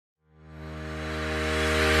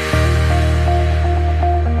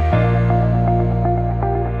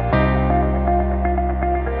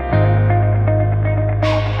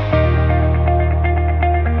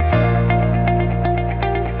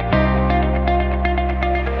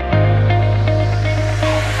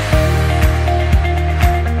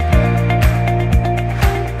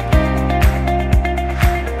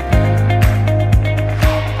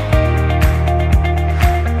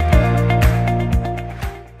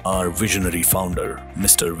Our visionary founder,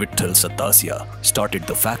 Mr. Vittal Satasya, started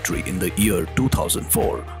the factory in the year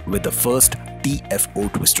 2004 with the first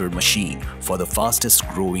TFO Twister machine for the fastest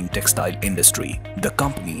growing textile industry. The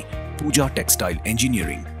company, Pooja Textile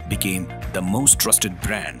Engineering, became the most trusted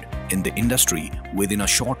brand in the industry within a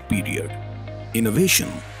short period. Innovation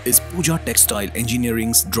is Pooja Textile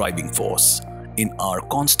Engineering's driving force. In our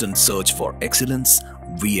constant search for excellence,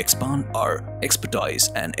 we expand our expertise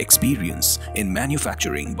and experience in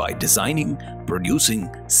manufacturing by designing,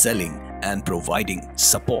 producing, selling, and providing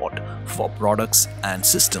support for products and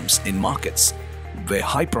systems in markets where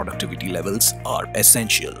high productivity levels are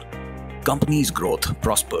essential. Company's growth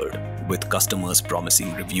prospered, with customers'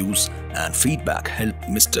 promising reviews and feedback helped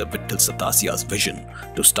Mr. Vittal Satasya's vision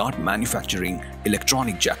to start manufacturing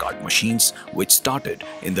electronic jaquard machines, which started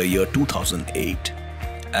in the year 2008.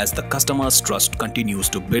 As the customer's trust continues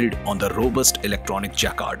to build on the robust electronic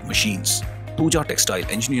jaquard machines, Pooja Textile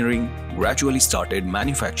Engineering gradually started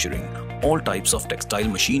manufacturing all types of textile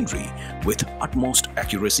machinery with utmost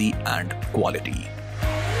accuracy and quality.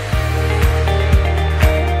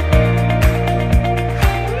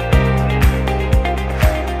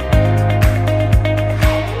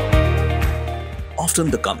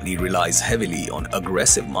 Often the company relies heavily on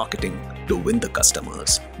aggressive marketing to win the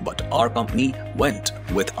customers, but our company went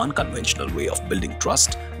with unconventional way of building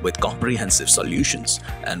trust with comprehensive solutions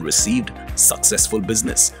and received successful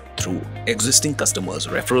business through existing customers'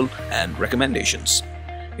 referral and recommendations.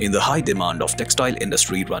 In the high demand of textile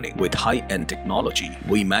industry running with high-end technology,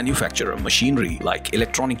 we manufacture machinery like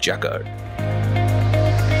electronic jaquard,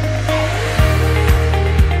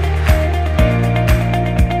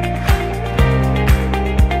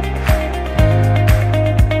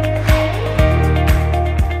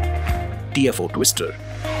 TFO Twister,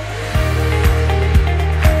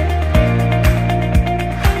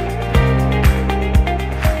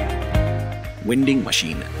 winding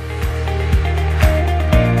machine,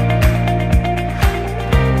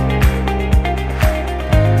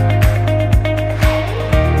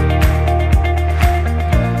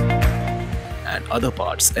 and other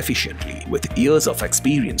parts efficiently. With years of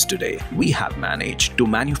experience today, we have managed to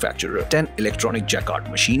manufacture 10 electronic jaquard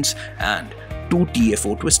machines and 2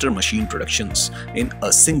 TFO Twister machine productions in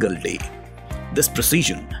a single day. This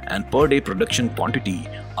precision and per day production quantity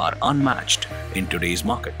are unmatched in today's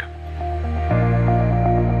market.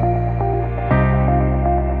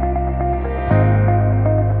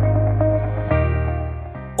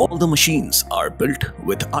 All the machines are built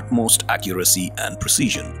with utmost accuracy and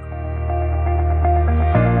precision.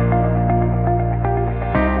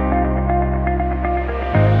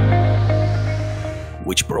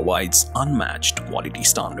 Which provides unmatched quality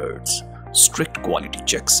standards. Strict quality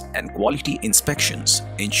checks and quality inspections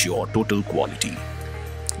ensure total quality.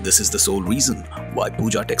 This is the sole reason why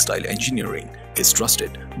Pooja Textile Engineering is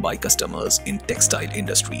trusted by customers in textile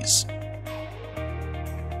industries.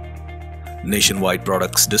 Nationwide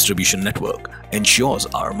products distribution network ensures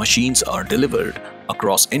our machines are delivered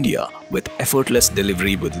across India with effortless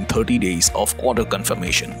delivery within 30 days of order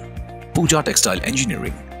confirmation. Pooja Textile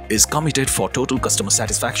Engineering is committed for total customer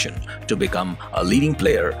satisfaction to become a leading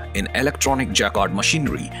player in electronic jaquard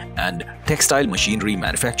machinery and textile machinery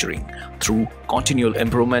manufacturing through continual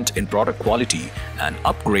improvement in product quality and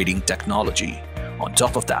upgrading technology. On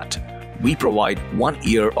top of that, we provide 1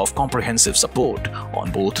 year of comprehensive support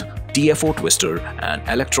on both TFO Twister and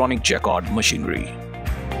electronic jaquard machinery.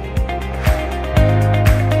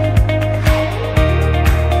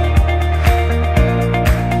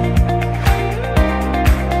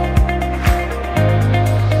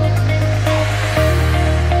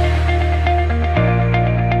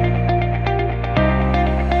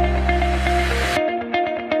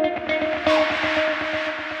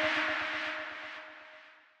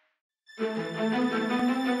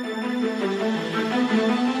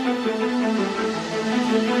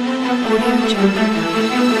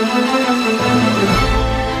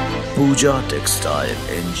 Pooja Textile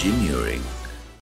Engineering.